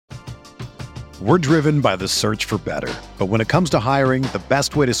We're driven by the search for better. But when it comes to hiring, the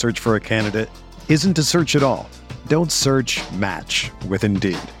best way to search for a candidate isn't to search at all. Don't search, match with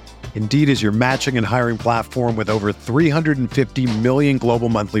Indeed. Indeed is your matching and hiring platform with over 350 million global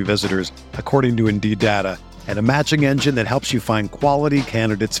monthly visitors, according to Indeed data, and a matching engine that helps you find quality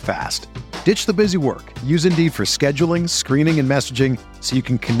candidates fast. Ditch the busy work. Use Indeed for scheduling, screening, and messaging so you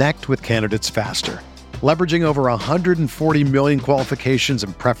can connect with candidates faster. Leveraging over 140 million qualifications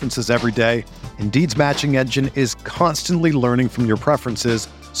and preferences every day, Indeed's matching engine is constantly learning from your preferences,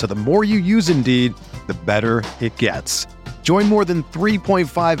 so the more you use Indeed, the better it gets. Join more than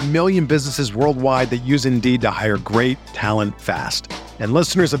 3.5 million businesses worldwide that use Indeed to hire great talent fast. And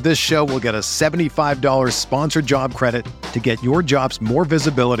listeners of this show will get a $75 sponsored job credit to get your jobs more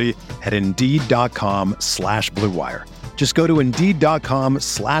visibility at Indeed.com/Blue Wire. Just go to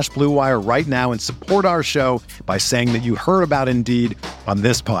Indeed.com/Blue Wire right now and support our show by saying that you heard about Indeed on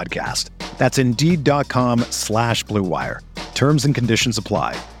this podcast. That's Indeed.com/Blue Wire. Terms and conditions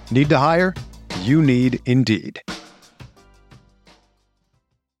apply. Need to hire? You need Indeed.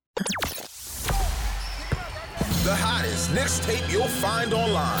 The hottest Knicks tape you'll find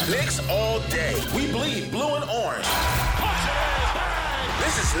online. Knicks all day. We bleed blue and orange.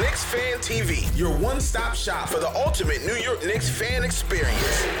 This is Knicks Fan TV, your one-stop shop for the ultimate New York Knicks fan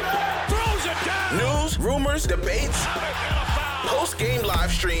experience. Throws it down. News, rumors, debates, post-game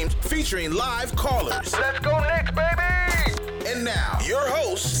live streams featuring live callers. Let's go Knicks, baby! And now, your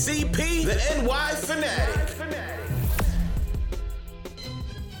host, CP, the NY Fanatic.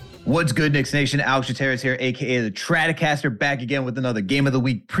 What's good, Knicks Nation? Alex Gutierrez here, a.k.a. the Stratocaster, back again with another Game of the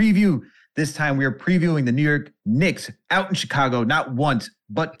Week preview. This time we are previewing the New York Knicks out in Chicago, not once,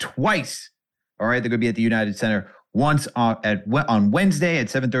 but twice. All right, they're going to be at the United Center once on Wednesday at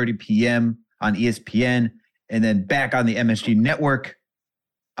 7:30 p.m. on ESPN, and then back on the MSG Network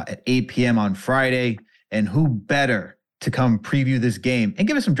at 8 p.m. on Friday. And who better to come preview this game and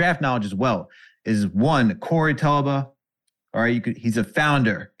give us some draft knowledge as well is one, Corey Tulaba. All right, he's a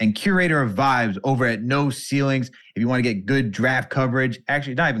founder and curator of vibes over at No Ceilings. If you want to get good draft coverage,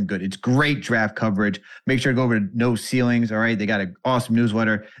 actually not even good, it's great draft coverage. Make sure to go over to No Ceilings. All right, they got an awesome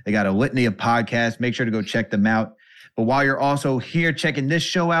newsletter. They got a litany of podcasts. Make sure to go check them out. But while you're also here checking this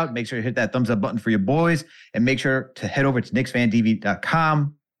show out, make sure to hit that thumbs up button for your boys and make sure to head over to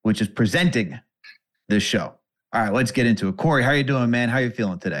KnicksFanTV.com, which is presenting this show. All right, let's get into it. Corey, how you doing, man? How you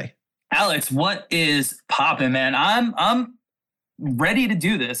feeling today? Alex, what is popping, man? I'm ready to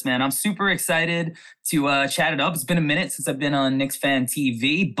do this, man. I'm super excited to chat it up. It's been a minute since I've been on Knicks Fan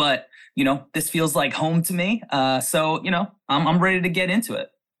TV, but this feels like home to me. So I'm ready to get into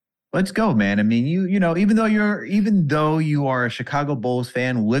it. Let's go, man. I mean, even though you are a Chicago Bulls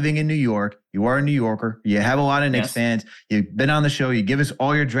fan living in New York, you are a New Yorker. You have a lot of Knicks fans. You've been on the show. You give us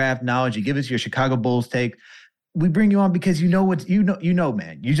all your draft knowledge. You give us your Chicago Bulls take. We bring you on because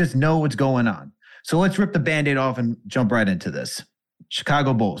man. You just know what's going on. So let's rip the Band-Aid off and jump right into this.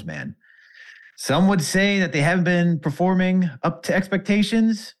 Chicago Bulls, man. Some would say that they haven't been performing up to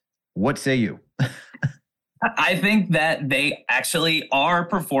expectations. What say you? I think that they actually are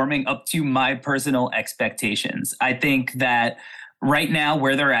performing up to my personal expectations. I think that right now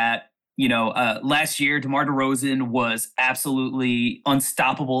where they're at, last year, DeMar DeRozan was absolutely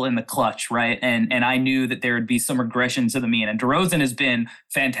unstoppable in the clutch, right? And I knew that there would be some regression to the mean. And DeRozan has been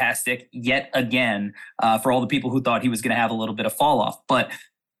fantastic yet again for all the people who thought he was going to have a little bit of fall off. But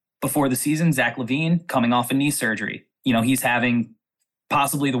before the season, Zach LaVine coming off a knee surgery. He's having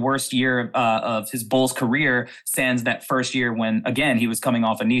possibly the worst year of his Bulls career, sans that first year when, again, he was coming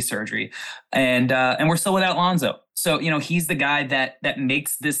off a knee surgery. And we're still without Lonzo. So, he's the guy that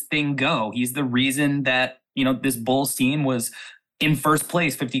makes this thing go. He's the reason that, this Bulls team was in first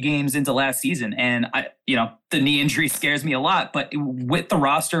place 50 games into last season. And the knee injury scares me a lot, but with the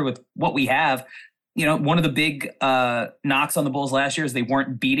roster, with what we have, one of the big knocks on the Bulls last year is they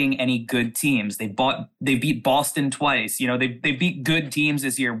weren't beating any good teams. They beat Boston twice. They beat good teams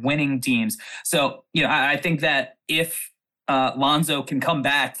this year, winning teams. So, I think that if Lonzo can come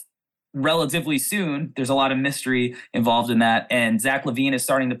back relatively soon, there's a lot of mystery involved in that. And Zach LaVine is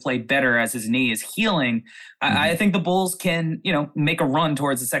starting to play better as his knee is healing. I think the Bulls can, make a run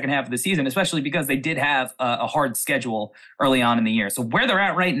towards the second half of the season, especially because they did have a hard schedule early on in the year. So where they're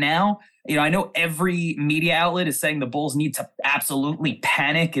at right now, I know every media outlet is saying the Bulls need to absolutely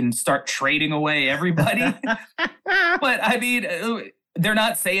panic and start trading away everybody. But I mean, they're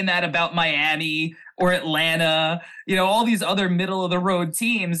not saying that about Miami or Atlanta, all these other middle of the road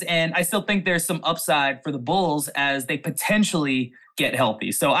teams. And I still think there's some upside for the Bulls as they potentially get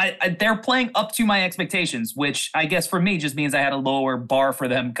healthy. So they're playing up to my expectations, which I guess for me just means I had a lower bar for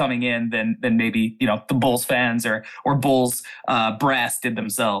them coming in than maybe, the Bulls fans or Bulls brass did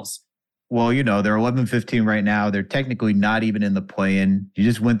themselves. Well, they're 11-15 right now. They're technically not even in the play-in. You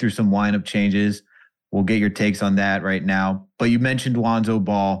just went through some lineup changes. We'll get your takes on that right now. But you mentioned Lonzo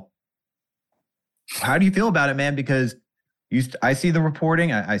Ball. How do you feel about it, man? Because I see the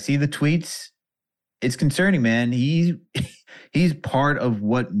reporting. I see the tweets. It's concerning, man. He's part of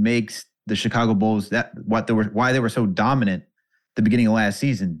what makes the Chicago Bulls why they were so dominant at the beginning of last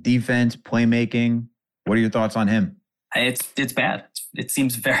season. Defense, playmaking. What are your thoughts on him? It's bad. It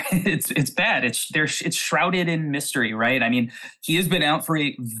seems very it's bad. It's shrouded in mystery, right? I mean, he has been out for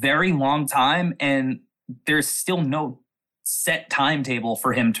a very long time, and there's still no set timetable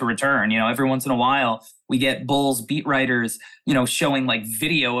for him to return. Every once in a while we get Bulls beat writers, showing like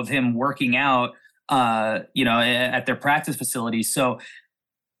video of him working out, at their practice facility. So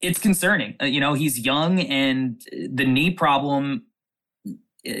it's concerning. He's young, and the knee problem.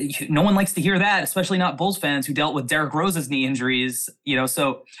 No one likes to hear that, especially not Bulls fans who dealt with Derrick Rose's knee injuries.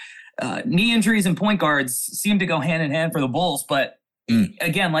 So knee injuries and point guards seem to go hand in hand for the Bulls. But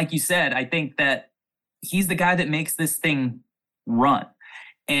again, like you said, I think that he's the guy that makes this thing run.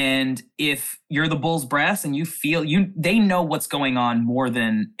 And if you're the Bulls brass and you feel they know what's going on more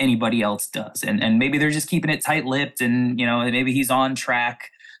than anybody else does. And maybe they're just keeping it tight-lipped, and, maybe he's on track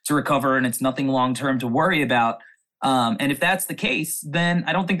to recover and it's nothing long-term to worry about. And if that's the case, then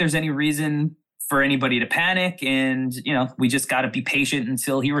I don't think there's any reason for anybody to panic. And, we just got to be patient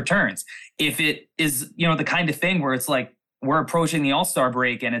until he returns. If it is, the kind of thing where it's like, we're approaching the All-Star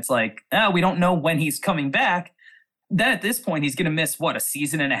break and it's like, we don't know when he's coming back, then at this point, he's going to miss a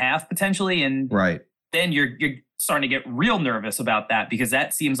season and a half potentially. And right. Then you're starting to get real nervous about that, because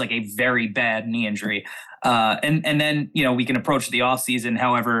that seems like a very bad knee injury. And then, we can approach the offseason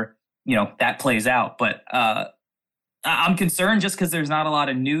however, that plays out. But, I'm concerned just because there's not a lot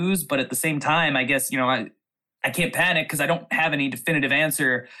of news, but at the same time, I guess, I can't panic because I don't have any definitive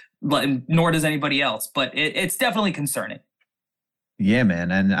answer, nor does anybody else. But it's definitely concerning. Yeah, man.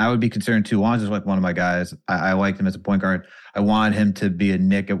 And I would be concerned too. Lonzo's like one of my guys. I liked him as a point guard. I wanted him to be a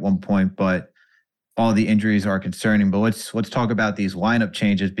Knick at one point, but all the injuries are concerning. But let's talk about these lineup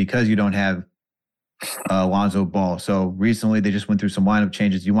changes, because you don't have Lonzo Ball. So recently they just went through some lineup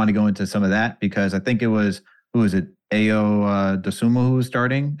changes. You want to go into some of that? Because I think it was, who is it? Ayo Dosunmu who was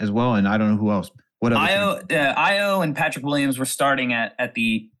starting as well, and I don't know who else. What Ayo and Patrick Williams were starting at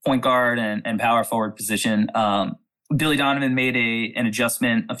the point guard and power forward position. Billy Donovan made an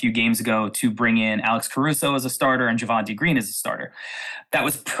adjustment a few games ago to bring in Alex Caruso as a starter and Javonte Green as a starter. That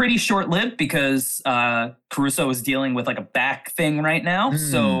was pretty short-lived because Caruso is dealing with like a back thing right now.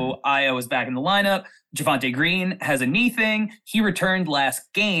 So Ayo is back in the lineup. Javonte Green has a knee thing. He returned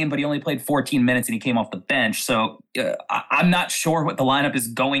last game, but he only played 14 minutes and he came off the bench. So I'm not sure what the lineup is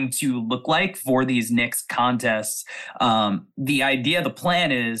going to look like for these Knicks contests. The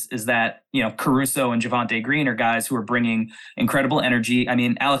plan is that, Caruso and Javonte Green are guys who are bringing incredible energy. I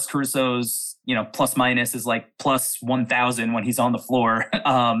mean, Alex Caruso's, plus minus is like plus 1,000 when he's on the floor.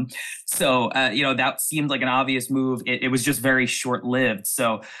 That seemed like an obvious move. It was just very short-lived.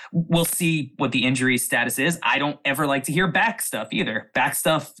 So we'll see what the injury status is. I don't ever like to hear back stuff either. Back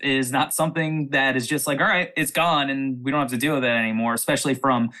stuff is not something that is just like, all right, it's gone and we don't have to deal with that anymore, especially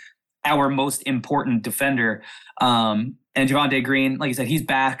from our most important defender. And Javonte Green, like you said, he's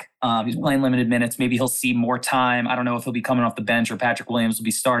back. He's playing limited minutes. Maybe he'll see more time. I don't know if he'll be coming off the bench or Patrick Williams will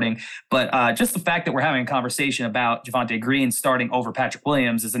be starting. But just the fact that we're having a conversation about Javonte Green starting over Patrick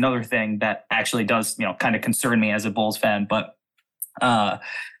Williams is another thing that actually does, kind of concern me as a Bulls fan. But I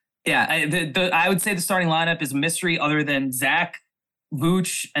would say the starting lineup is a mystery, other than Zach,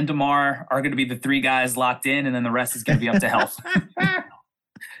 Vooch, and DeMar are going to be the three guys locked in, and then the rest is going to be up to health.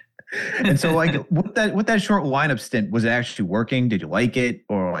 And so, like, with that short lineup stint, was it actually working? Did you like it,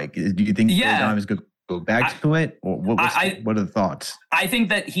 or like, do you think Donovan is going to go back to it, or what are the thoughts? I think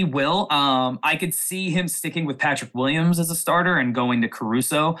that he will. I could see him sticking with Patrick Williams as a starter and going to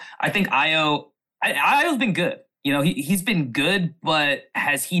Caruso. I think Ayo's been good. He's been good, but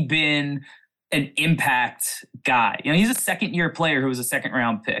has he been an impact guy? He's a second-year player who was a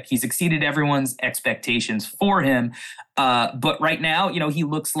second-round pick. He's exceeded everyone's expectations for him. But right now, he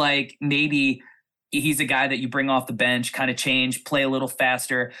looks like maybe he's a guy that you bring off the bench, kind of change, play a little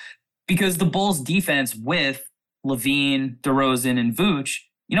faster. Because the Bulls defense with LaVine, DeRozan, and Vooch,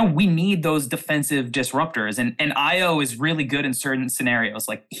 we need those defensive disruptors. And Ayo is really good in certain scenarios.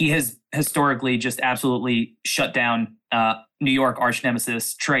 Like, he has historically just absolutely shut down New York arch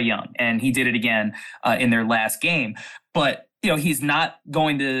nemesis Trae Young, and he did it again in their last game. But he's not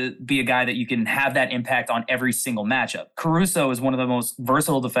going to be a guy that you can have that impact on every single matchup. Caruso is one of the most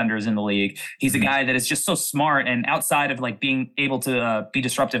versatile defenders in the league. He's a guy that is just so smart, and outside of like being able to be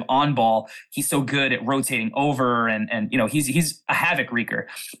disruptive on ball, he's so good at rotating over, and he's a havoc wreaker.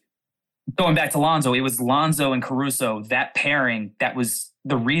 Going back to Lonzo, it was Lonzo and Caruso, that pairing, that was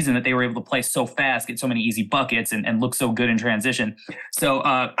the reason that they were able to play so fast, get so many easy buckets, and look so good in transition. So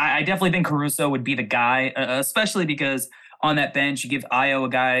I definitely think Caruso would be the guy, especially because on that bench, you give Ayo a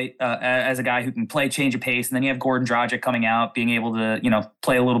guy as a guy who can play change of pace, and then you have Goran Dragic coming out, being able to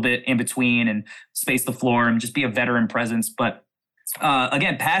play a little bit in between and space the floor and just be a veteran presence. But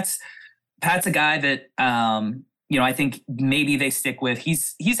again, Pat's a guy that I think maybe they stick with.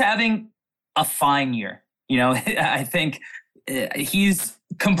 He's having a fine year. I think he's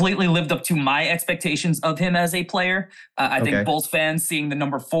completely lived up to my expectations of him as a player. I think Bulls fans seeing the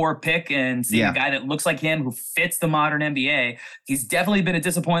number 4 pick and seeing a guy that looks like him who fits the modern NBA, he's definitely been a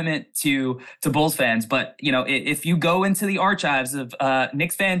disappointment to Bulls fans. But if you go into the archives of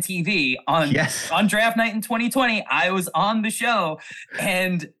Knicks Fan TV on draft night in 2020, I was on the show,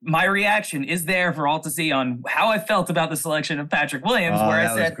 and my reaction is there for all to see on how I felt about the selection of Patrick Williams. Where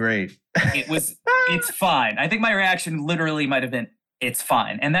I said, was great. It's fine. I think my reaction literally might have been, it's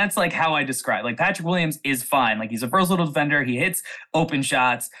fine. And that's like how I describe, like, Patrick Williams is fine. Like, he's a versatile defender. He hits open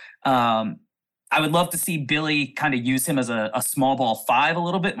shots. I would love to see Billy kind of use him as a small ball 5 a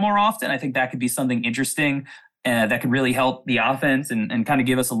little bit more often. I think that could be something interesting that could really help the offense and kind of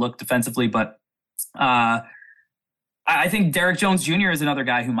give us a look defensively. But I think Derek Jones Jr. is another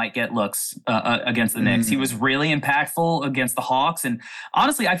guy who might get looks against the Knicks. He was really impactful against the Hawks. And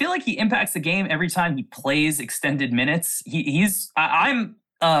honestly, I feel like he impacts the game every time he plays extended minutes. I'm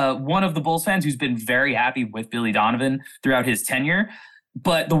one of the Bulls fans who's been very happy with Billy Donovan throughout his tenure.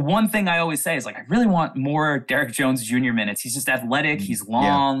 But the one thing I always say is, like, I really want more Derek Jones Jr. minutes. He's just athletic. He's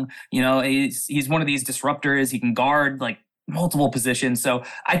long. He's one of these disruptors. He can guard like multiple positions. So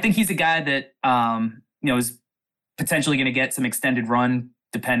I think he's a guy that, is potentially going to get some extended run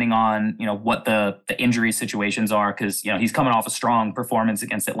depending on, what the injury situations are. Cause he's coming off a strong performance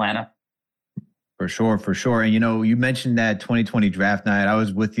against Atlanta. For sure. And, you mentioned that 2020 draft night. I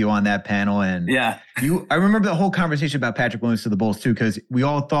was with you on that panel, and I remember the whole conversation about Patrick Williams to the Bulls too, because we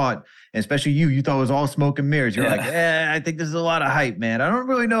all thought, especially you thought it was all smoke and mirrors. You're like, I think this is a lot of hype, man. I don't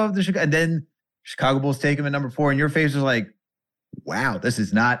really know if and then Chicago Bulls take him at number 4, and your face was like, wow, this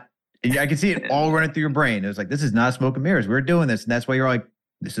is not. And I can see it all running through your brain. It was like, this is not smoke and mirrors. We're doing this. And that's why you're like,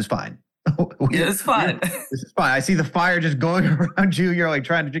 this is fine. It's fine. This is fine. I see the fire just going around you. You're like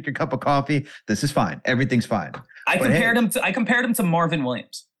trying to drink your cup of coffee. This is fine. Everything's fine. I compared him to Marvin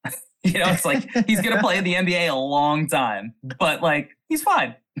Williams. It's like, he's going to play in the NBA a long time, but like, he's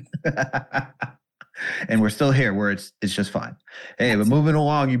fine. And we're still here where it's just fine. Hey, but moving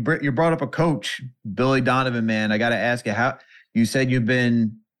along, you brought up a coach, Billy Donovan, man. I got to ask you, how you said you've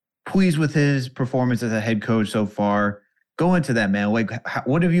been pleased with his performance as a head coach so far. Go into that, man. Like,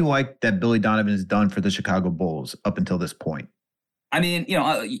 what have you liked that Billy Donovan has done for the Chicago Bulls up until this point? I mean,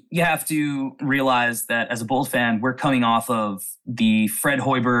 you have to realize that as a Bulls fan, we're coming off of the Fred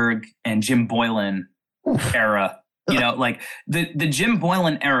Hoiberg and Jim Boylan era. Like the Jim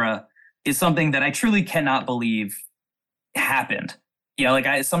Boylan era is something that I truly cannot believe happened.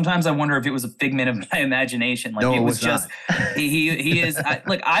 Sometimes I wonder if it was a figment of my imagination. Like, no, it was just, he is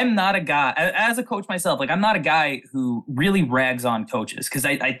I'm not a guy, as a coach myself, like, I'm not a guy who really rags on coaches. Cause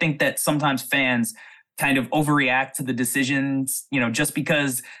I think that sometimes fans kind of overreact to the decisions, just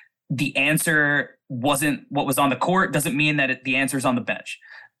because the answer wasn't what was on the court doesn't mean that the answer's on the bench.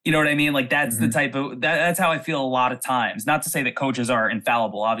 You know what I mean? Like, that's the type of, that's how I feel a lot of times. Not to say that coaches are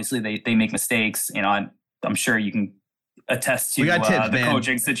infallible. Obviously they make mistakes. I'm sure you can attest to the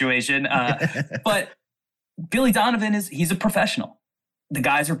coaching situation. But Billy Donovan he's a professional. The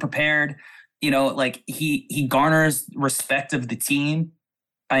guys are prepared, he garners respect of the team,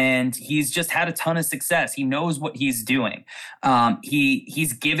 and he's just had a ton of success. He knows what he's doing.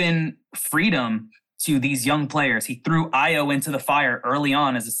 He's given freedom to these young players. He threw Ayo into the fire early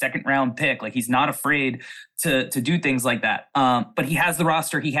on as a 2nd round pick. Like, he's not afraid to do things like that. But he has the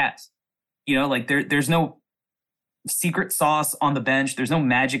roster he has, there's no secret sauce on the bench. There's no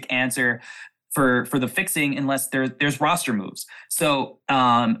magic answer for the fixing unless there's roster moves. So,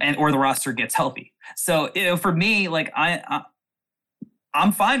 or the roster gets healthy. So, for me, like,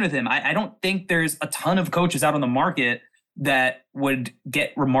 I'm fine with him. I don't think there's a ton of coaches out on the market that would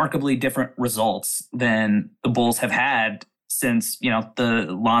get remarkably different results than the Bulls have had since, the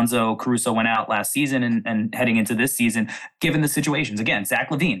Lonzo Caruso went out last season and heading into this season, given the situations. Again, Zach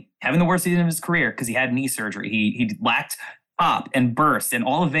LaVine having the worst season of his career because he had knee surgery. He lacked pop and burst and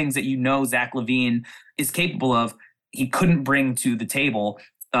all the things that Zach LaVine is capable of, he couldn't bring to the table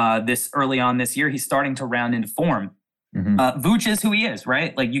this early on this year. He's starting to round into form. Vooch is who he is,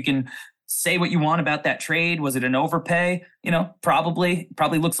 right? Like, you can say what you want about that trade. Was it an overpay? Probably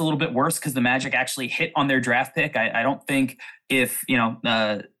looks a little bit worse because the Magic actually hit on their draft pick. I don't think if,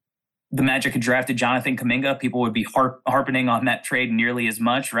 the Magic had drafted Jonathan Kuminga, people would be harping on that trade nearly as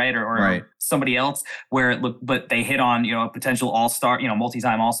much, right? Or right. Somebody else where it looked, but they hit on, a potential all-star,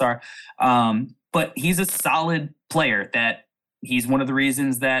 multi-time all-star. But he's a solid player that he's one of the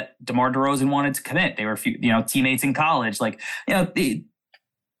reasons that DeMar DeRozan wanted to commit. They were, teammates in college. Like,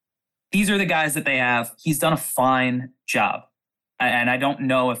 these are the guys that they have. He's done a fine job. And I don't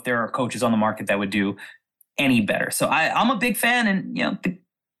know if there are coaches on the market that would do any better. So I'm a big fan, and,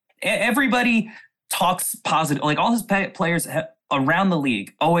 everybody talks positive. Like, all his players around the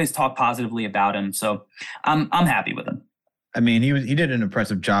league always talk positively about him. So I'm happy with him. I mean, he did an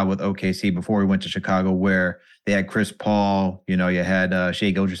impressive job with OKC before he went to Chicago, where they had Chris Paul. You had Shai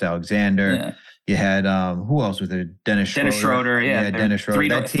Gilgeous-Alexander. Yeah. You had who else was there? Dennis Schroeder. Yeah, Dennis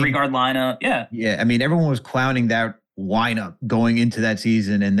Schroeder. Three guard lineup. Yeah. Yeah. I mean, everyone was clowning that lineup going into that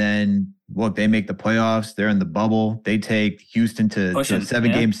season, and then look, they make the playoffs. They're in the bubble. They take Houston to a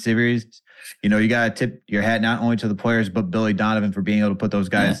 7-game series. You got to tip your hat not only to the players, but Billy Donovan for being able to put those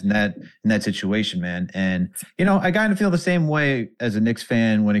guys in that situation, man. And, I kind of feel the same way as a Knicks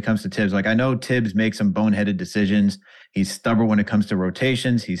fan when it comes to Tibbs. Like, I know Tibbs makes some boneheaded decisions. He's stubborn when it comes to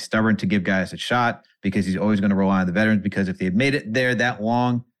rotations. He's stubborn to give guys a shot because he's always going to rely on the veterans, because if they've made it there that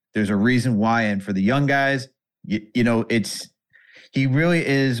long, there's a reason why. And for the young guys, he really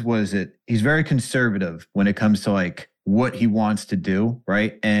is, he's very conservative when it comes to like what he wants to do,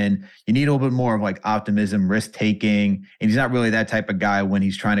 right? And you need a little bit more of like optimism, risk taking. And he's not really that type of guy when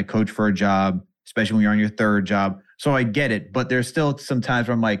he's trying to coach for a job, especially when you're on your third job. So I get it, but there's still some times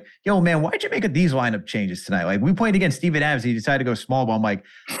where I'm like, yo, man, why'd you make these lineup changes tonight? Like, we played against Steven Adams. He decided to go small ball. I'm like,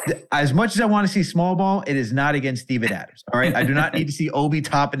 as much as I want to see small ball, it is not against Steven Adams. All right. I do not need to see Obi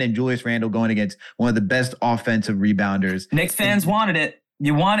Toppin and Julius Randle going against one of the best offensive rebounders. Knicks fans wanted it.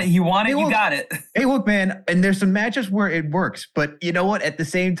 You want it. You got it. Hey, look, man, and there's some matchups where it works, but you know what? At the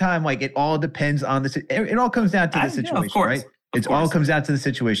same time, like, it all depends on it all comes down to the situation, right? It all comes down to the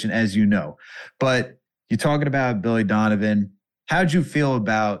situation, as you know. But you're talking about Billy Donovan. How'd you feel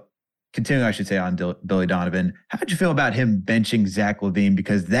about, continuing, I should say, on Billy Donovan, how'd you feel about him benching Zach LaVine?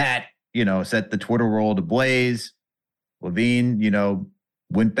 Because that, set the Twitter world ablaze. LaVine,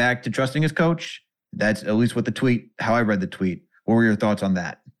 went back to trusting his coach. That's at least what how I read the tweet. What were your thoughts on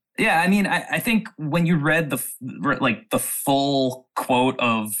that? Yeah, I mean, I think when you read the full quote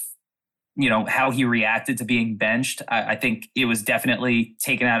of, how he reacted to being benched, I think it was definitely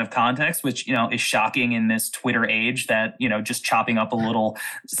taken out of context, which, is shocking in this Twitter age that, just chopping up a little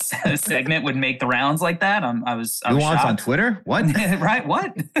segment would make the rounds like that. I was shocked. On Twitter? What? Right?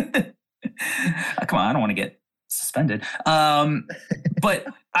 What? Come on, I don't want to get suspended. But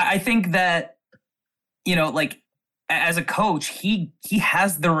I think that, as a coach, he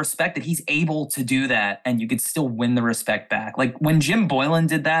has the respect that he's able to do that, and you could still win the respect back. Like when Jim Boylan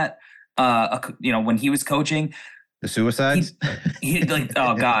did that, when he was coaching, the suicides. He like,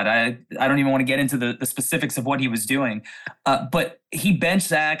 oh God, I don't even want to get into the specifics of what he was doing. But he benched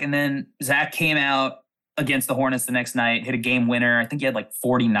Zach, and then Zach came out against the Hornets the next night, hit a game winner. I think he had like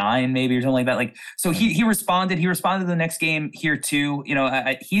 49 maybe or something like that. Like, so he responded. He responded to the next game here too.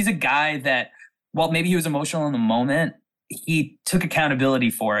 He's a guy that, while maybe he was emotional in the moment, he took accountability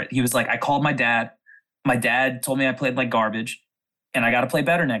for it. He was like, I called my dad. My dad told me I played like garbage, and I got to play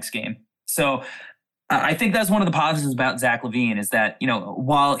better next game. So I think that's one of the positives about Zach LaVine is that,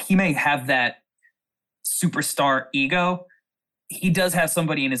 while he may have that superstar ego, he does have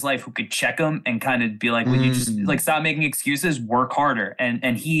somebody in his life who could check him and kind of be like, when you just like stop making excuses, work harder.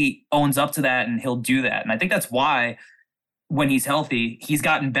 And he owns up to that, and he'll do that. And I think that's why when he's healthy, he's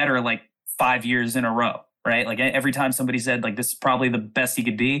gotten better like 5 years in a row, right? Like every time somebody said like, this is probably the best he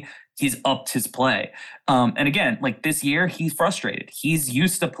could be, he's upped his play. And again, like this year, he's frustrated. He's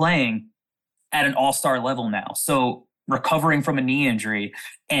used to playing at an all-star level now. So recovering from a knee injury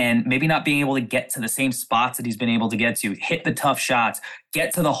and maybe not being able to get to the same spots that he's been able to get to, hit the tough shots,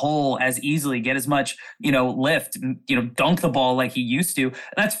 get to the hole as easily, get as much, lift, dunk the ball like he used to.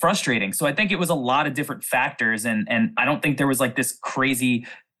 That's frustrating. So I think it was a lot of different factors. And I don't think there was like this crazy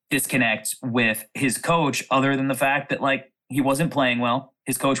disconnect with his coach other than the fact that like he wasn't playing well.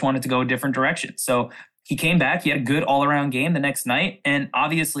 His coach wanted to go a different direction. So he came back, he had a good all-around game the next night. And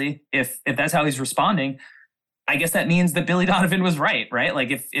obviously, if that's how he's responding, I guess that means that Billy Donovan was right?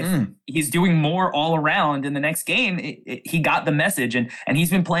 Like if he's doing more all around in the next game, he got the message, and he's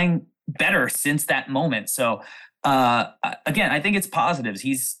been playing better since that moment. So again, I think it's positives.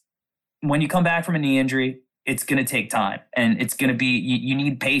 When you come back from a knee injury, it's going to take time, and it's going to be, you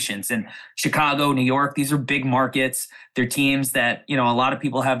need patience. And Chicago, New York, these are big markets. They're teams that, a lot of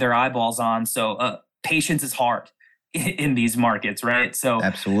people have their eyeballs on. So patience is hard in these markets, right? So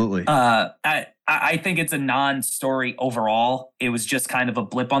absolutely. I think it's a non-story overall. It was just kind of a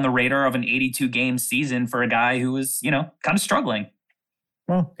blip on the radar of an 82-game season for a guy who was, kind of struggling.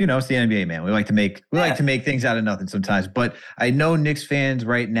 Well, it's the NBA, man. We like to make things out of nothing sometimes. But I know Knicks fans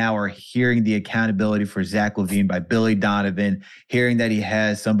right now are hearing the accountability for Zach LaVine by Billy Donovan, hearing that he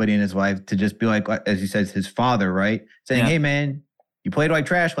has somebody in his life to just be like, as he says, his father, right? Saying, hey, man, you played like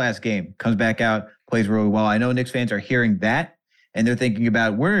trash last game. Comes back out, plays really well. I know Knicks fans are hearing that, and they're thinking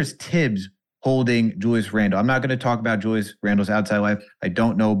about, where is Tibbs holding Julius Randle? I'm not going to talk about Julius Randle's outside life. I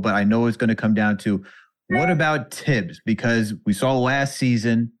don't know, but I know it's going to come down to, what about Tibbs? Because we saw last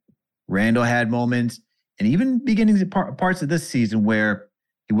season, Randle had moments, and even beginnings of parts of this season where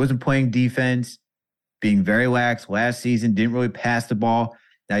he wasn't playing defense, being very lax. Last season, didn't really pass the ball.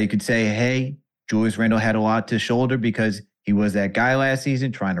 Now you could say, hey, Julius Randle had a lot to shoulder because he was that guy last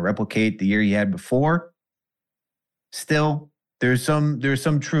season trying to replicate the year he had before. Still, there's some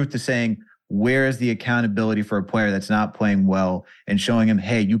truth to saying, where is the accountability for a player that's not playing well, and showing him,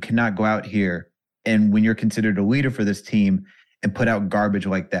 hey, you cannot go out here and when you're considered a leader for this team and put out garbage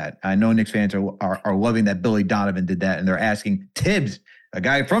like that. I know Knicks fans are loving that Billy Donovan did that, and they're asking Tibbs, a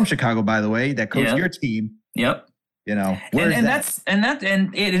guy from Chicago, by the way, that coached your team. Yep. It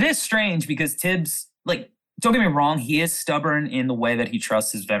is strange because Tibbs, like, don't get me wrong, he is stubborn in the way that he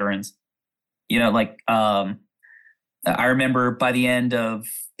trusts his veterans. I remember by the end of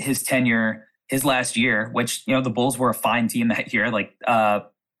his tenure, his last year, which, the Bulls were a fine team that year,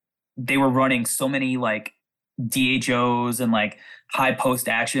 they were running so many like DHOs and like high post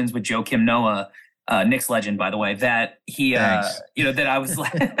actions with Joakim Noah, Knicks legend, by the way, that he, that I was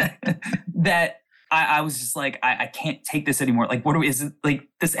like, that I was just like, I can't take this anymore. Like, is it like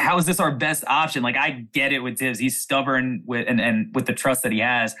this? How is this our best option? Like, I get it with Tibbs. He's stubborn and with the trust that he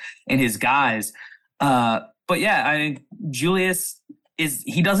has in his guys. But yeah, Julius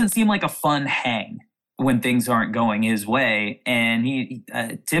he doesn't seem like a fun hang when things aren't going his way. And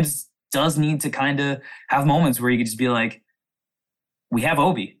Tibbs does need to kind of have moments where you could just be like, we have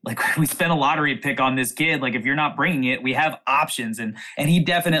Obi. Like, we spent a lottery pick on this kid. Like, if you're not bringing it, we have options. And he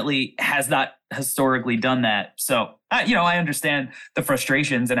definitely has not historically done that. So, I understand the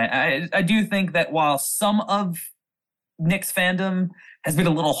frustrations. And I do think that while some of Knicks fandom has been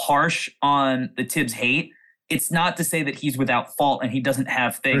a little harsh on the Tibbs hate, it's not to say that he's without fault and he doesn't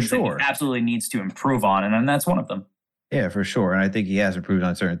have things that he absolutely needs to improve on. And that's one of them. Yeah, for sure. And I think he has improved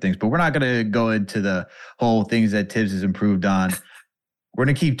on certain things, but we're not going to go into the whole things that Tibbs has improved on. We're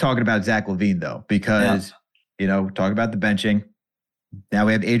going to keep talking about Zach LaVine, though, because, talk about the benching. Now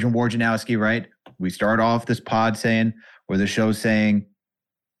we have Adrian Wojnarowski, right? We start off this pod or the show saying,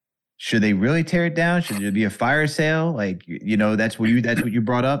 should they really tear it down? Should there be a fire sale? Like, that's what you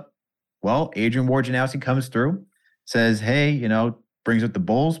brought up. Well, Adrian Wojnarowski comes through, says, hey, brings up the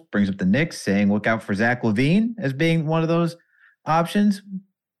Bulls, brings up the Knicks, saying, look out for Zach LaVine as being one of those options.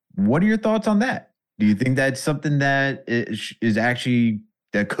 What are your thoughts on that? Do you think that's something that is actually,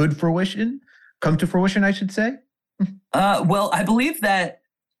 that could come to fruition, I should say? Well, I believe that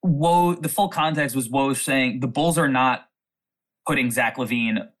the full context was Woj saying the Bulls are not putting Zach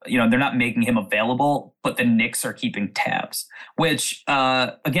LaVine, they're not making him available, but the Knicks are keeping tabs, which,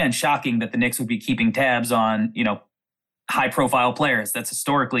 again, shocking that the Knicks would be keeping tabs on, high profile players. That's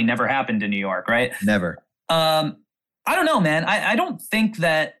historically never happened in New York, right? Never. I don't know, man. I don't think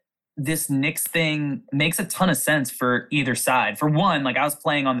that this Knicks thing makes a ton of sense for either side. For one, like, I was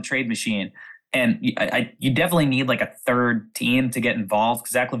playing on the trade machine, and you definitely need like a third team to get involved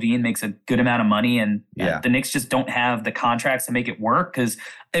because Zach LaVine makes a good amount of money, and the Knicks just don't have the contracts to make it work. Because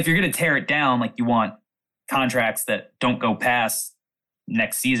if you're going to tear it down, like, you want contracts that don't go past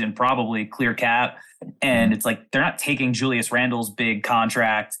next season, probably clear cap. And it's like, they're not taking Julius Randle's big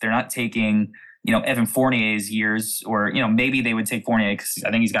contract. They're not taking, Evan Fournier's years, or, maybe they would take Fournier because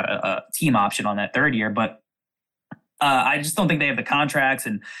I think he's got a team option on that third year. But I just don't think they have the contracts.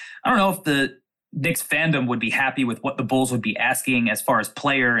 And I don't know if the Knicks fandom would be happy with what the Bulls would be asking as far as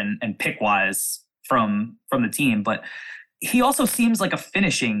player and pick wise from the team. But he also seems like a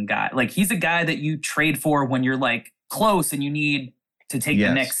finishing guy. Like, he's a guy that you trade for when you're like close and you need to take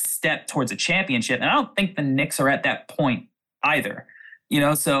the next step towards a championship. And I don't think the Knicks are at that point either,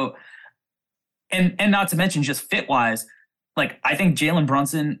 so And not to mention just fit wise, like I think Jalen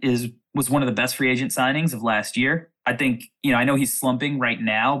Brunson was one of the best free agent signings of last year. I think, I know he's slumping right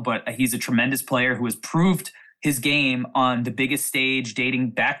now, but he's a tremendous player who has proved his game on the biggest stage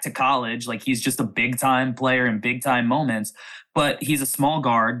dating back to college. Like he's just a big time player in big time moments, but he's a small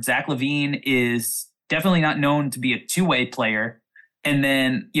guard. Zach LaVine is definitely not known to be a two-way player. And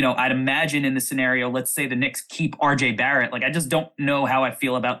then, I'd imagine in the scenario, let's say the Knicks keep RJ Barrett. Like, I just don't know how I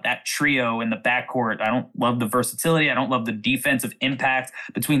feel about that trio in the backcourt. I don't love the versatility. I don't love the defensive impact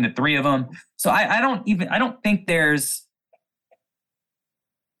between the three of them. So I don't think there's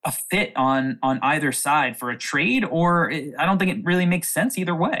a fit on either side for a trade, or I don't think it really makes sense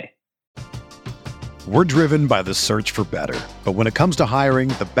either way. We're driven by the search for better. But when it comes to hiring,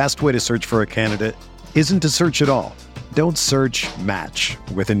 the best way to search for a candidate isn't to search at all. Don't search, match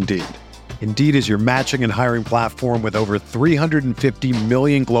with Indeed. Indeed is your matching and hiring platform with over 350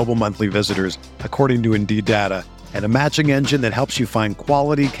 million global monthly visitors, according to Indeed data, and a matching engine that helps you find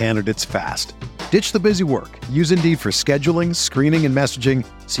quality candidates fast. Ditch the busy work. Use Indeed for scheduling, screening, and messaging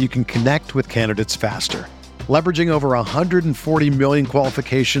so you can connect with candidates faster. Leveraging over 140 million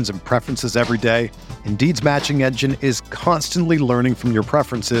qualifications and preferences every day, Indeed's matching engine is constantly learning from your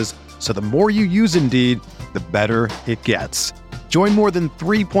preferences, so the more you use Indeed, the better it gets. Join more than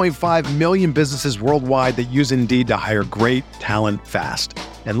 3.5 million businesses worldwide that use Indeed to hire great talent fast.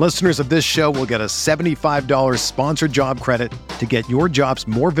 And listeners of this show will get a $75 sponsored job credit to get your jobs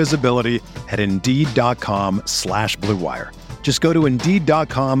more visibility at Indeed.com/Blue Wire. Just go to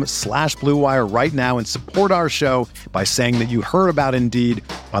Indeed.com/Blue Wire right now and support our show by saying that you heard about Indeed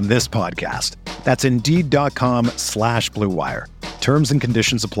on this podcast. That's Indeed.com/Blue Wire. Terms and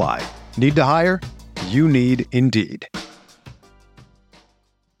conditions apply. Need to hire? You need Indeed.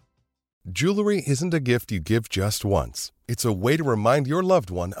 Jewelry isn't a gift you give just once. It's a way to remind your loved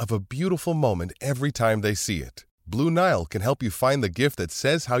one of a beautiful moment every time they see it. Blue Nile can help you find the gift that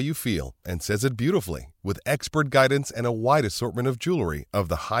says how you feel and says it beautifully, with expert guidance and a wide assortment of jewelry of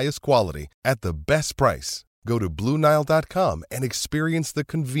the highest quality at the best price. Go to BlueNile.com and experience the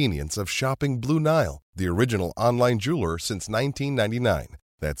convenience of shopping Blue Nile, the original online jeweler since 1999.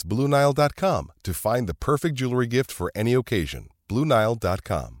 That's BlueNile.com to find the perfect jewelry gift for any occasion.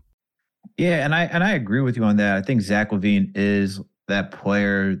 BlueNile.com. Yeah, and I agree with you on that. I think Zach LaVine is that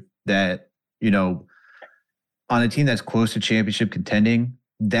player that, on a team that's close to championship contending,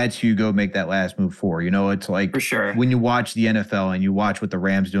 that's who you go make that last move for. It's like, for sure, when you watch the NFL and you watch what the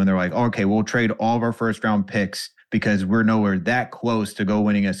Rams do, and they're like, oh, okay, we'll trade all of our first round picks because we're nowhere that close to go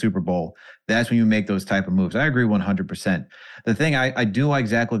winning a Super Bowl. That's when you make those type of moves. I agree 100%. The thing I do like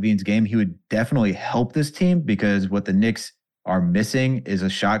Zach LaVine's game, he would definitely help this team because what the Knicks are missing is a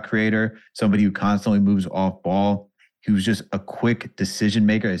shot creator, somebody who constantly moves off ball, who's just a quick decision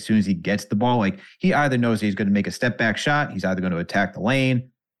maker as soon as he gets the ball. Like, he either knows he's going to make a step back shot, he's either going to attack the lane.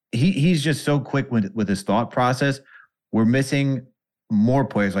 He's just so quick with his thought process. We're missing more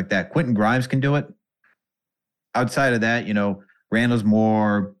players like that. Quentin Grimes can do it. Outside of that, Randall's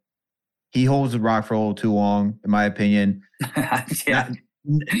more, he holds the rock for a little too long, in my opinion. Yeah.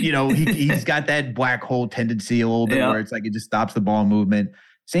 He's got that black hole tendency a little bit where it's like it just stops the ball movement.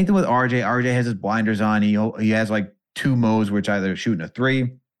 Same thing with RJ. RJ has his blinders on. He has like two modes, which either shooting a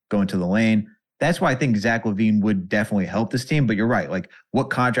three, going to the lane. That's why I think Zach LaVine would definitely help this team. But you're right. Like,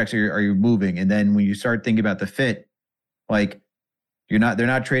 what contracts are you moving? And then when you start thinking about the fit, like, they're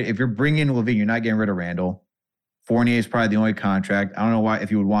not trading. If you're bringing in LaVine, you're not getting rid of Randall. Fournier is probably the only contract. I don't know why,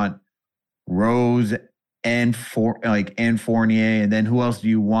 if you would want Rose and Fournier, and then who else do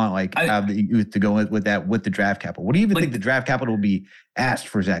you want? Like, have the youth to go with that, with the draft capital? What do you even think the draft capital will be asked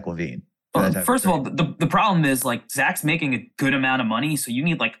for Zach LaVine? First of all, the problem is, like, Zach's making a good amount of money, so you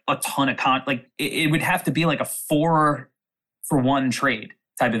need like a ton of it would have to be like a 4-for-1 trade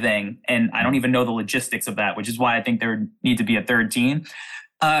type of thing, and I don't even know the logistics of that, which is why I think there would need to be a third team.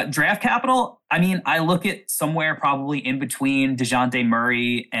 Draft capital, I mean, I look at somewhere probably in between DeJounte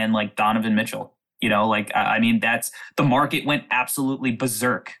Murray and like Donovan Mitchell. I mean, that's, the market went absolutely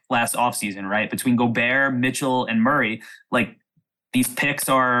berserk last offseason, right? Between Gobert, Mitchell, and Murray, like, these picks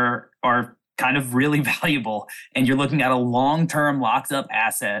are kind of really valuable. And you're looking at a long-term locked up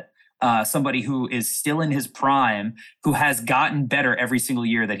asset, somebody who is still in his prime, who has gotten better every single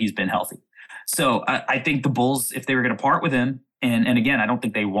year that he's been healthy. So I think the Bulls, if they were going to part with him, and again, I don't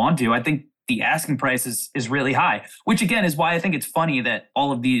think they want to, I think the asking price is really high, which again is why I think it's funny that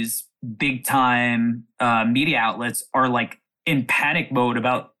all of these big time media outlets are like in panic mode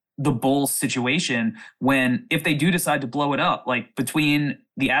about the Bulls situation, when if they do decide to blow it up, like between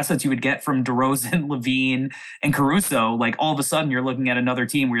the assets you would get from DeRozan, LaVine, and Caruso, like all of a sudden you're looking at another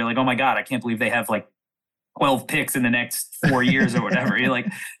team where you're like, oh my God, I can't believe they have like 12 picks in the next 4 years or whatever. You're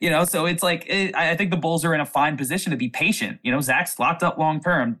like, so it's like, I think the Bulls are in a fine position to be patient. Zach's locked up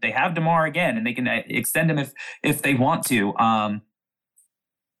long-term. They have DeMar again, and they can extend him if they want to.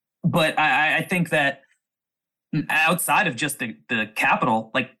 But I think that outside of just the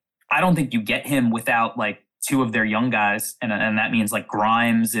capital, like, I don't think you get him without like two of their young guys. And that means like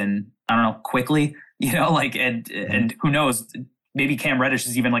Grimes and I don't know, Quickly, and who knows, maybe Cam Reddish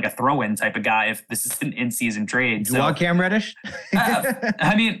is even like a throw-in type of guy if this is an in-season trade. You want Cam Reddish?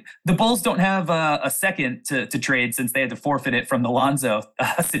 I mean, the Bulls don't have a second to trade since they had to forfeit it from the Lonzo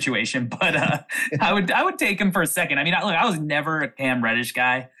situation. But I would take him for a second. I mean, I was never a Cam Reddish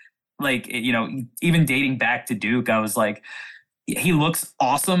guy. Like, even dating back to Duke, I was like, he looks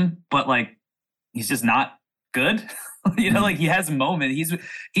awesome, but like, he's just not good. Like he has a moment. He's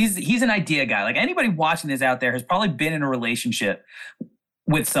an idea guy. Like anybody watching this out there has probably been in a relationship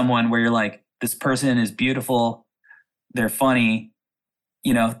with someone where you're like, this person is beautiful. They're funny.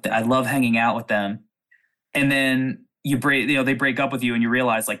 I love hanging out with them. And then they break up with you and you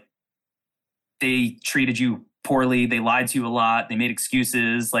realize like they treated you poorly. They lied to you a lot. They made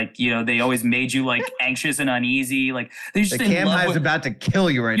excuses. Like, they always made you like anxious and uneasy. Like they're just Cam High's about to kill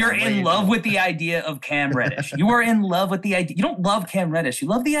you right now. You're in love with the idea of Cam Reddish. You are in love with the idea. You don't love Cam Reddish. You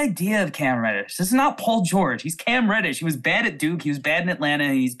love the idea of Cam Reddish. This is not Paul George. He's Cam Reddish. He was bad at Duke. He was bad in Atlanta.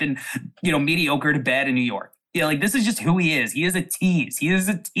 And he's been, mediocre to bad in New York. Like this is just who he is. He is a tease.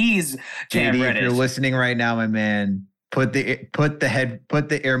 Cam JD, Reddish. If you're listening right now, my man, Put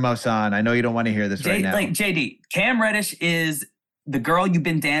the earmuffs on. I know you don't want to hear this right now. Like JD, Cam Reddish is the girl you've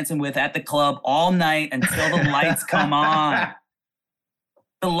been dancing with at the club all night until the lights come on.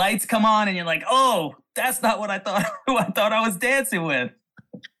 The lights come on and you're like, oh, that's not what I thought. Who I thought I was dancing with.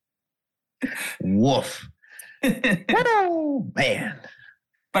 Woof. Man.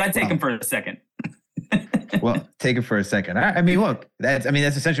 But I'd take him for a second. Well, take it for a second. I mean, look, that's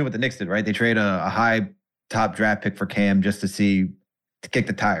essentially what the Knicks did, right? They trade a high top draft pick for Cam just to kick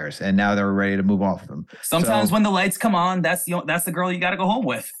the tires, and now they're ready to move off of him. Sometimes when the lights come on, that's the girl you got to go home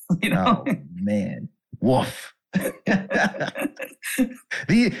with. Oh man, woof.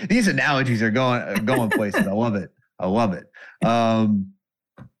 These analogies are going places. I love it.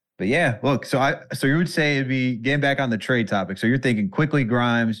 But yeah, look. So you would say it'd be getting back on the trade topic. So you're thinking Quickly,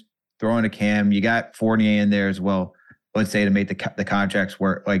 Grimes, throwing a Cam. You got Fournier in there as well. Let's say to make the contracts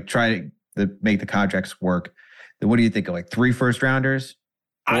work. Like try to make the contracts work. Then what do you think of like 3 first rounders?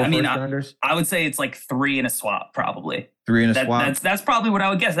 I would say it's like 3 in a swap, probably. 3 in a swap. That's probably what I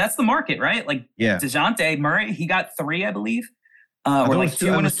would guess. That's the market, right? Like DeJounte Murray, he got 3, I believe. Or like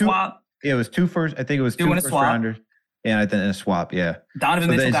 2 in a swap. Yeah, it was 2 first. I think it was 2 first rounders. Yeah, I think in a swap. Yeah.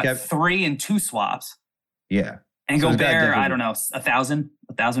 Donovan Mitchell got 3 and 2 swaps. Yeah. And so Gobert, I don't know,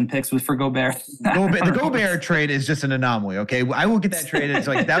 1,000 picks was for Gobert. The Gobert trade is just an anomaly. Okay, I will get that trade. It's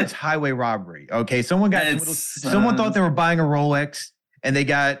like that was highway robbery. Okay, someone thought they were buying a Rolex, and they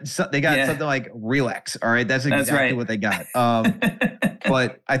got something like Relax. All right, that's exactly what they got.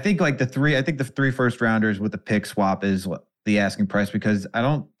 But I think like the 3 first rounders with the pick swap is the asking price, because I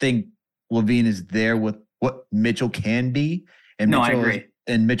don't think LaVine is there with what Mitchell can be. And I agree.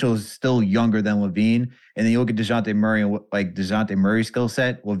 And Mitchell is still younger than LaVine. And then you look at DeJounte Murray and like DeJounte Murray's skill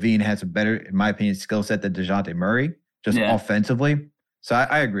set. LaVine has a better, in my opinion, skill set than DeJounte Murray, just offensively. So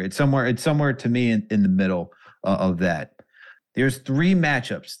I agree. It's somewhere to me in the middle of that. There's 3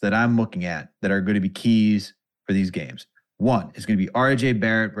 matchups that I'm looking at that are going to be keys for these games. One is going to be RJ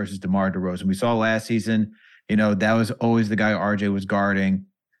Barrett versus DeMar DeRozan. We saw last season, that was always the guy RJ was guarding.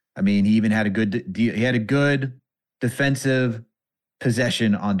 I mean, he even had a good defensive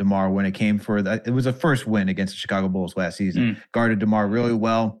possession on DeMar when it came for that. It was a first win against the Chicago Bulls last season. Guarded DeMar really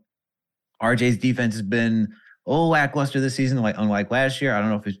well. RJ's defense has been a little lackluster this season, unlike last year. I don't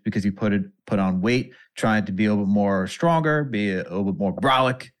know if it's because he put on weight, trying to be a little bit more stronger, be a little bit more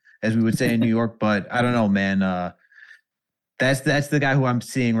brolic, as we would say in New York. But I don't know, man. That's the guy who I'm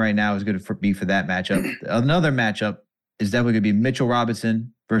seeing right now is going to be for that matchup. Another matchup is definitely going to be Mitchell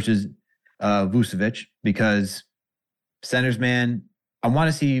Robinson versus Vucevic, because centers, man, I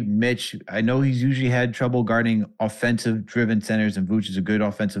want to see Mitch. I know he's usually had trouble guarding offensive-driven centers, and Vooch is a good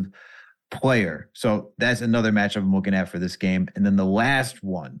offensive player. So that's another matchup I'm looking at for this game. And then the last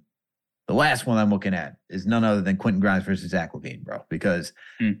one I'm looking at is none other than Quentin Grimes versus Zach LaVine, bro. Because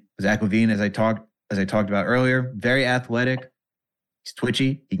Zach LaVine, as I talked about earlier, very athletic. He's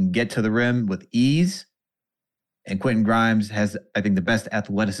twitchy. He can get to the rim with ease. And Quentin Grimes has, I think, the best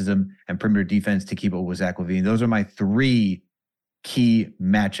athleticism and perimeter defense to keep up with Zach LaVine. Those are my 3 key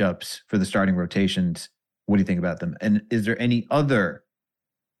matchups for the starting rotations. What do you think about them? And is there any other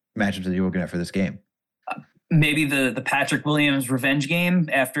matchups that you're looking at for this game? Maybe the Patrick Williams revenge game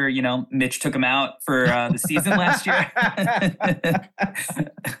after, Mitch took him out for the season last year.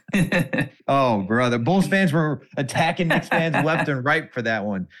 Oh, brother. Bulls fans were attacking Knicks fans left and right for that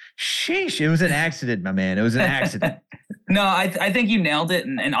one. Sheesh. It was an accident, my man. It was an accident. No, I think you nailed it.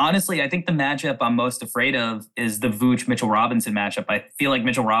 And honestly, I think the matchup I'm most afraid of is the Vooch-Mitchell Robinson matchup. I feel like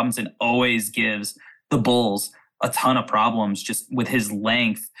Mitchell Robinson always gives the Bulls a ton of problems just with his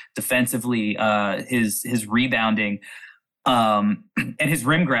length defensively, his rebounding, and his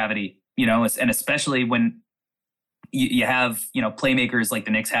rim gravity, and especially when you have, playmakers like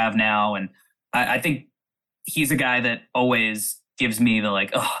the Knicks have now. And I think he's a guy that always gives me the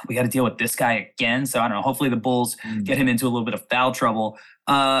we got to deal with this guy again. So I don't know, hopefully the Bulls get him into a little bit of foul trouble.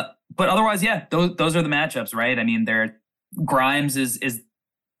 But otherwise, yeah, those are the matchups, right? I mean, Grimes is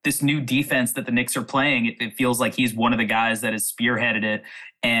this new defense that the Knicks are playing. It feels like he's one of the guys that has spearheaded it.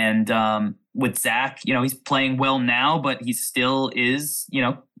 And with Zach, he's playing well now, but he still is,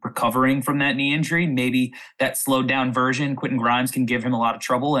 recovering from that knee injury. Maybe that slowed down version, Quentin Grimes, can give him a lot of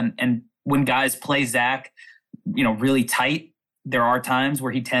trouble. And when guys play Zach, really tight, there are times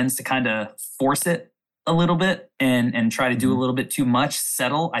where he tends to kind of force it a little bit and try to do a little bit too much,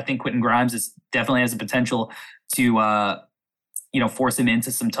 settle. I think Quentin Grimes definitely has the potential to, force him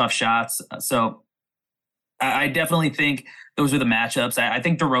into some tough shots. So I definitely think those are the matchups. I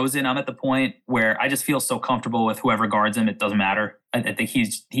think DeRozan, I'm at the point where I just feel so comfortable with whoever guards him. It doesn't matter. I think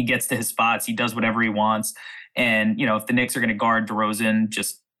he gets to his spots. He does whatever he wants. And, if the Knicks are going to guard DeRozan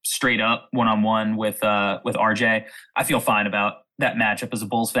just straight up one-on-one with RJ, I feel fine about that matchup as a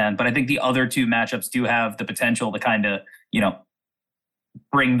Bulls fan. But I think the other two matchups do have the potential to kind of,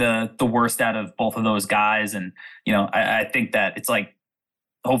 bring the worst out of both of those guys. And, I think that it's like,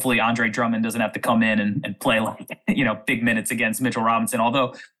 hopefully Andre Drummond doesn't have to come in and play big minutes against Mitchell Robinson.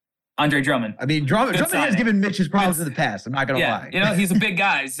 Although Andre Drummond, Drummond has given Mitch his problems in the past. I'm not going to lie. He's a big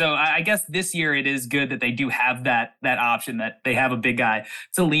guy. So I guess this year it is good that they do have that option, that they have a big guy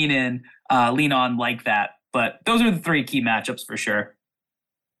to lean on like that. But those are the three key matchups for sure.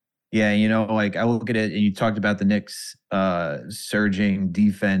 Yeah, I look at it, and you talked about the Knicks surging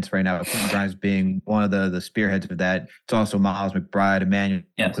defense right now. Grimes being one of the spearheads of that. It's also Miles McBride, Emmanuel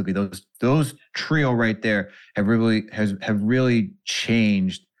Quickly. Those trio right there have really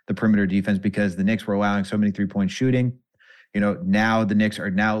changed the perimeter defense, because the Knicks were allowing so many 3-point shooting. Now the Knicks are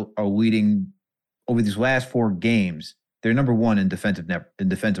leading over these last 4 games. They're number 1 in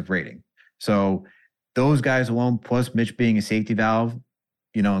defensive rating. So those guys alone, plus Mitch being a safety valve,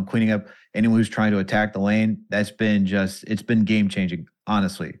 and cleaning up anyone who's trying to attack the lane, it's been game-changing,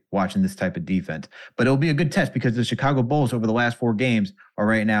 honestly, watching this type of defense. But it'll be a good test, because the Chicago Bulls over the last 4 games are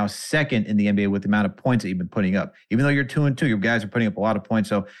right now second in the NBA with the amount of points that you've been putting up. Even though you're 2-2, your guys are putting up a lot of points.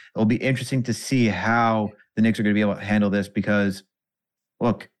 So it'll be interesting to see how the Knicks are going to be able to handle this, because,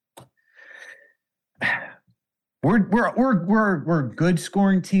 look, we're a good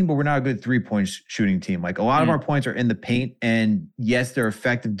scoring team, but we're not a good 3-point shooting team. Like, a lot of our points are in the paint, and yes, they're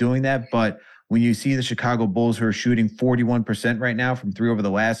effective doing that. But when you see the Chicago Bulls, who are shooting 41% right now from 3 over the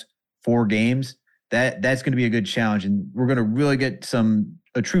last 4 games, that's going to be a good challenge, and we're going to really get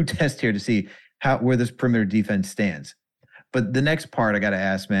a true test here to see where this perimeter defense stands. But the next part I got to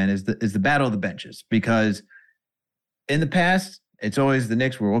ask, man, is the battle of the benches, because in the past, it's always the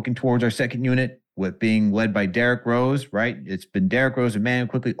Knicks. We're looking towards our second unit, with being led by Derrick Rose, right? It's been Derrick Rose, Emmanuel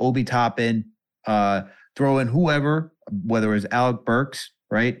Quickly, Obi Toppin, throw in whoever, whether it's Alec Burks,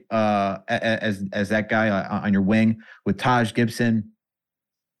 right? As that guy on your wing, with Taj Gibson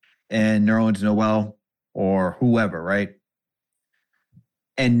and Nerlens Noel, or whoever, right?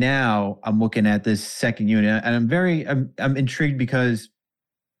 And now I'm looking at this second unit, and I'm intrigued, because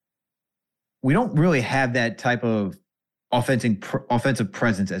we don't really have that type of offensive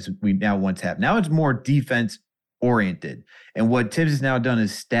presence as we now once have. Now it's more defense oriented. And what Tibbs has now done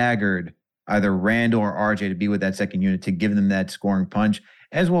is staggered either Randall or RJ to be with that second unit, to give them that scoring punch,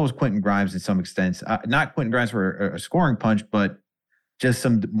 as well as Quentin Grimes to some extent. Not Quentin Grimes for a scoring punch, but just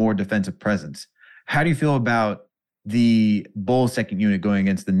some more defensive presence. How do you feel about the Bulls second unit going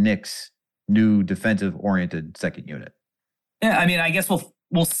against the Knicks' new defensive oriented second unit? Yeah, I guess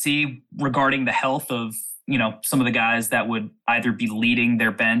we'll see regarding the health of some of the guys that would either be leading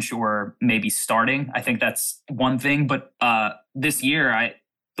their bench or maybe starting. I think that's one thing. But this year,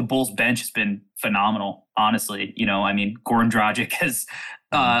 the Bulls bench has been phenomenal, honestly. Goran Dragic has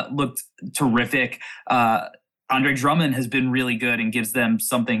looked terrific. Andre Drummond has been really good and gives them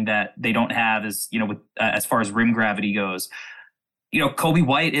something that they don't have, as far as rim gravity goes. Coby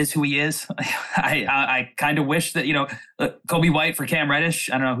White is who he is. I kind of wish that, Coby White for Cam Reddish.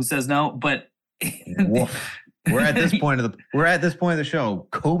 I don't know who says no, but we're at this point of the show.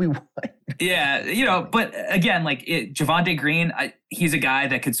 Coby White. Yeah, but again, Javonte Green, he's a guy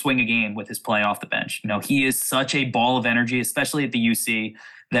that could swing a game with his play off the bench. He is such a ball of energy, especially at the UC,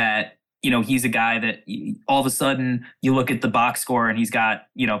 that he's a guy that all of a sudden you look at the box score and he's got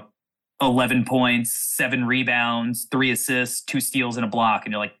 11 points, 7 rebounds, 3 assists, 2 steals and a block.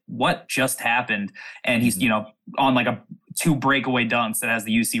 And you're like, what just happened? And he's, on 2 breakaway dunks that has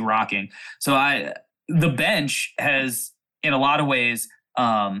the UC rocking. So the bench has, in a lot of ways,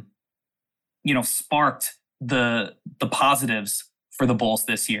 sparked the positives for the Bulls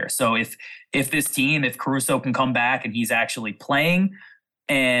this year. So if this team, if Caruso can come back and he's actually playing,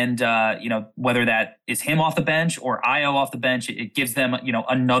 and, whether that is him off the bench or Ayo off the bench, it gives them,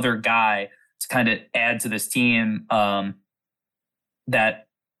 another guy to kind of add to this team that,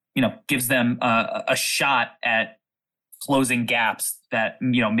 gives them a shot at closing gaps that,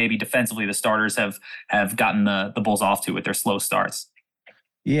 maybe defensively the starters have gotten the Bulls off to with their slow starts.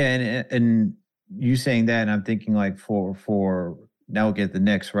 Yeah. And you saying that, and I'm thinking for now we'll get the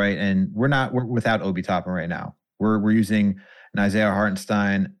Knicks, right? And we're without Obi Toppin right now. We're using an Isaiah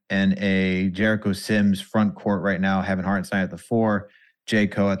Hartenstein and a Jericho Sims front court right now, having Hartenstein at the 4, J.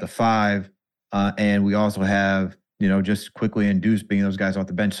 Cole at the 5. And we also have, just quickly and Deuce being those guys off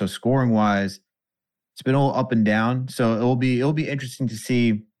the bench. So scoring wise, it's been all up and down. So it'll be interesting to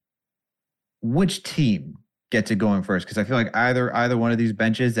see which team gets it going first. Cause I feel like either one of these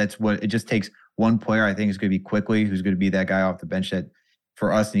benches, that's what it just takes one player, I think is going to be Quickly, who's going to be that guy off the bench that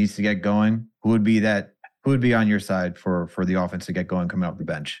for us needs to get going. Who would be on your side for the offense to get going coming off the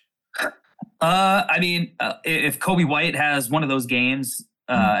bench? If Coby White has one of those games,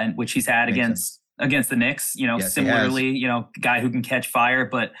 and which he's had against the Knicks, yes, similarly, guy who can catch fire.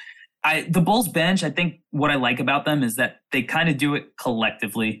 But the Bulls bench, I think what I like about them is that they kind of do it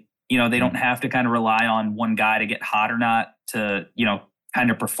collectively. They don't have to kind of rely on one guy to get hot or not to, kind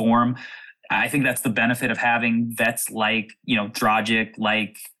of perform. I think that's the benefit of having vets like, Dragic,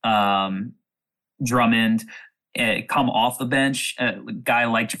 like Drummond, come off the bench, a guy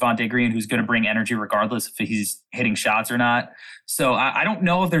like Javonte Green, who's going to bring energy regardless if he's hitting shots or not. So I don't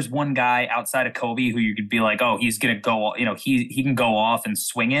know if there's one guy outside of Coby who you could be like, oh, he's going to go, he can go off and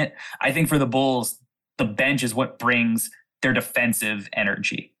swing it. I think for the Bulls, the bench is what brings their defensive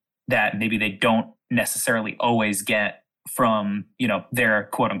energy that maybe they don't necessarily always get from, their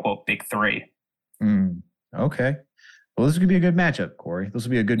quote unquote big 3. Okay. Well, this is going to be a good matchup, Corey. This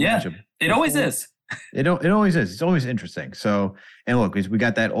will be a good matchup. It always is. It always is. It's always interesting. So, and look, we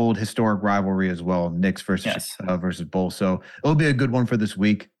got that old historic rivalry as well, Knicks versus Bulls. So it'll be a good one for this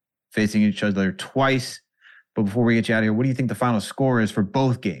week, facing each other twice. But before we get you out of here, what do you think the final score is for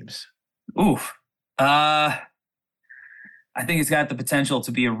both games? Oof. I think it's got the potential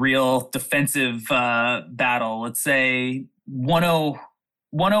to be a real defensive battle. Let's say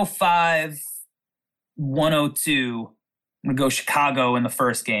 105, 102. I'm going to go Chicago in the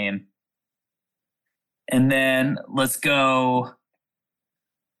first game. And then let's go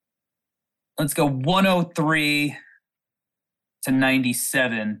 103 to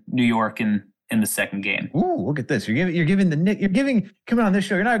 97 New York in the second game. Ooh, look at this. You're giving the Knicks. Coming on this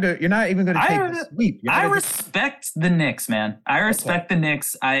show. You're not even going to take the sweep. I respect the Knicks, man. I respect the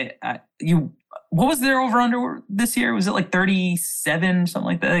Knicks. What was their over under this year? Was it like 37, something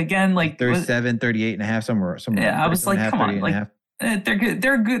like that? Again, like 37, 38 and a half, somewhere. Yeah, I was like, come on, like they're good.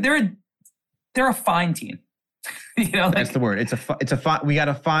 They're good. They're a fine team. That's the word. It's a we got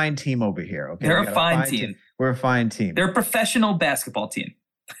a fine team over here. Okay, they're a fine team. We're a fine team. They're a professional basketball team.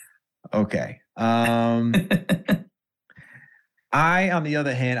 Okay. I, on the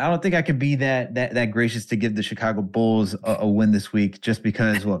other hand, I don't think I could be that gracious to give the Chicago Bulls a win this week, just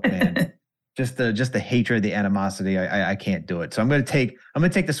because, look, man, just the hatred, the animosity. I can't do it. So I'm gonna take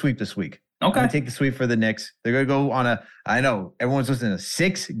the sweep this week. Okay. I'm gonna take the sweep for the Knicks. They're gonna go on I know everyone's listening, a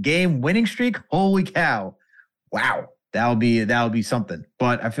 6-game winning streak. Holy cow! Wow, that'll be something.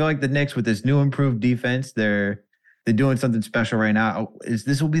 But I feel like the Knicks, with this new improved defense, they're doing something special right now.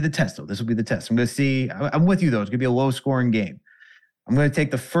 This will be the test, though. This will be the test. I'm gonna see. I'm with you though. It's gonna be a low scoring game. I'm gonna take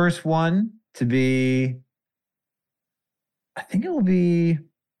the first one to be. I think it will be.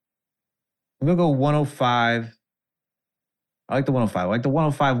 I'm gonna go 105. I like the 105. I like the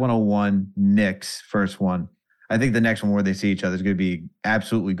 105-101 Knicks first one. I think the next one where they see each other is going to be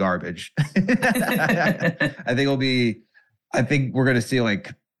absolutely garbage. I think we're going to see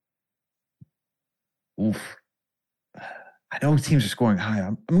like, oof. I know teams are scoring high.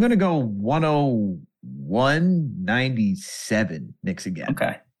 I'm going to go 109. 197 Knicks again.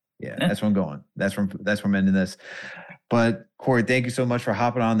 Okay. Yeah, that's where I'm going. That's where I'm ending this. But Corey, thank you so much for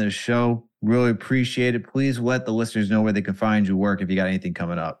hopping on this show. Really appreciate it. Please let the listeners know where they can find your work if you got anything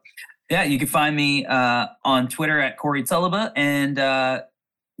coming up. Yeah, you can find me on Twitter at Corey Tulaba and the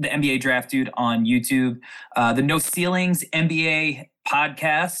NBA Draft Dude on YouTube. The No Ceilings NBA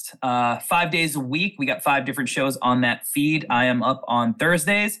podcast, 5 days a week. We got 5 different shows on that feed. I am up on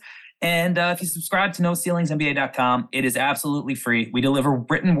Thursdays. And if you subscribe to NoCeilingsNBA.com, it is absolutely free. We deliver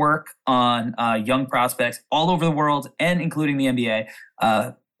written work on young prospects all over the world and including the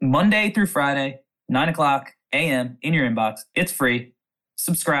NBA. Monday through Friday, 9 o'clock a.m. in your inbox. It's free.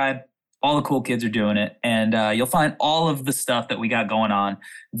 Subscribe. All the cool kids are doing it. And you'll find all of the stuff that we got going on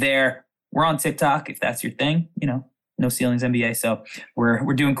there. We're on TikTok, if that's your thing, No Ceilings NBA. So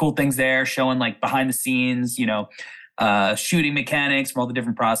we're doing cool things there, showing like behind the scenes, shooting mechanics from all the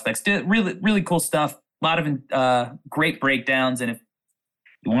different prospects. Really, really cool stuff. A lot of great breakdowns. And if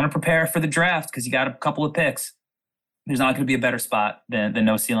you want to prepare for the draft because you got a couple of picks, there's not going to be a better spot than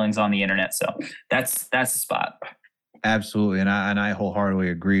No Ceilings on the internet. So that's the spot. Absolutely. And I wholeheartedly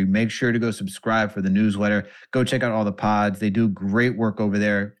agree. Make sure to go subscribe for the newsletter. Go check out all the pods. They do great work over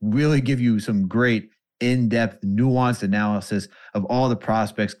there. Really give you some great in-depth, nuanced analysis of all the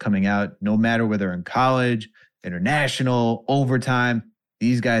prospects coming out, no matter whether they're in college, international, overtime.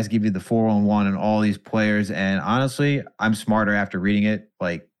 These guys give you the 4-on-1 on all these players. And honestly, I'm smarter after reading it.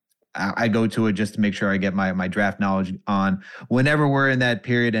 Like, I go to it just to make sure I get my draft knowledge on whenever we're in that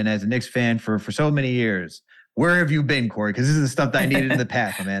period. And as a Knicks fan for so many years, where have you been, Corey? Because this is the stuff that I needed in the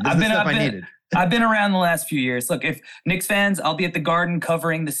past, man. This is the stuff I needed. I've been around the last few years. Look, if Knicks fans, I'll be at the Garden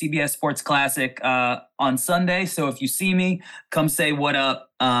covering the CBS Sports Classic on Sunday. So if you see me, come say what up.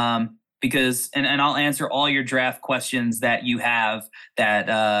 Because I'll answer all your draft questions that you have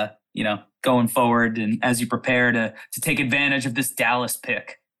that going forward and as you prepare to take advantage of this Dallas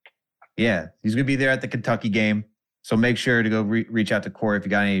pick. Yeah, he's going to be there at the Kentucky game. So make sure to go reach out to Corey if you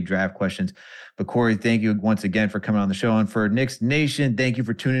got any draft questions. But Corey, thank you once again for coming on the show. And for Knicks Nation, thank you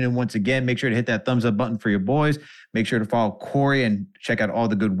for tuning in once again. Make sure to hit that thumbs up button for your boys. Make sure to follow Corey and check out all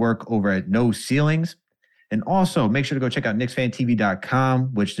the good work over at No Ceilings. And also make sure to go check out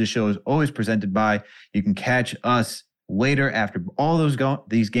KnicksFanTV.com, which this show is always presented by. You can catch us later after all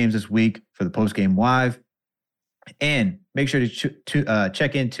these games this week for the post-game live. And make sure to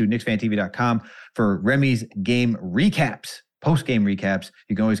check into KnicksFanTV.com for Remy's game recaps, post-game recaps.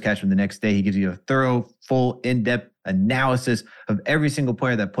 You can always catch him the next day. He gives you a thorough, full, in-depth analysis of every single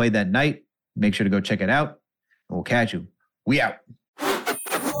player that played that night. Make sure to go check it out. And we'll catch you. We out.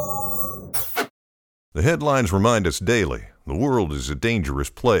 The headlines remind us daily, the world is a dangerous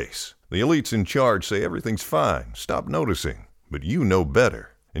place. The elites in charge say everything's fine, stop noticing. But you know better.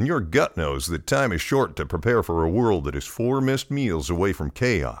 And your gut knows that time is short to prepare for a world that is 4 missed meals away from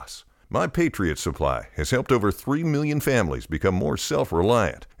chaos. My Patriot Supply has helped over 3 million families become more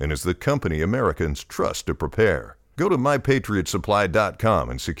self-reliant and is the company Americans trust to prepare. Go to MyPatriotSupply.com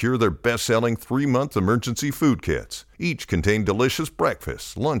and secure their best-selling 3-month emergency food kits. Each contain delicious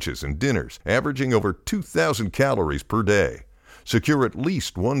breakfasts, lunches, and dinners, averaging over 2,000 calories per day. Secure at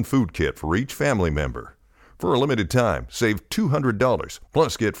least 1 food kit for each family member. For a limited time, save $200,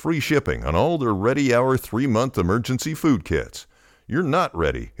 plus get free shipping on all their Ready Hour 3-month emergency food kits. You're not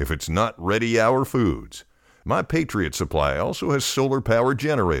ready if it's not Ready Hour Foods. My Patriot Supply also has solar power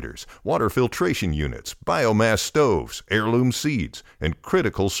generators, water filtration units, biomass stoves, heirloom seeds, and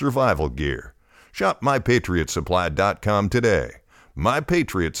critical survival gear. Shop MyPatriotSupply.com today.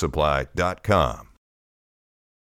 MyPatriotSupply.com.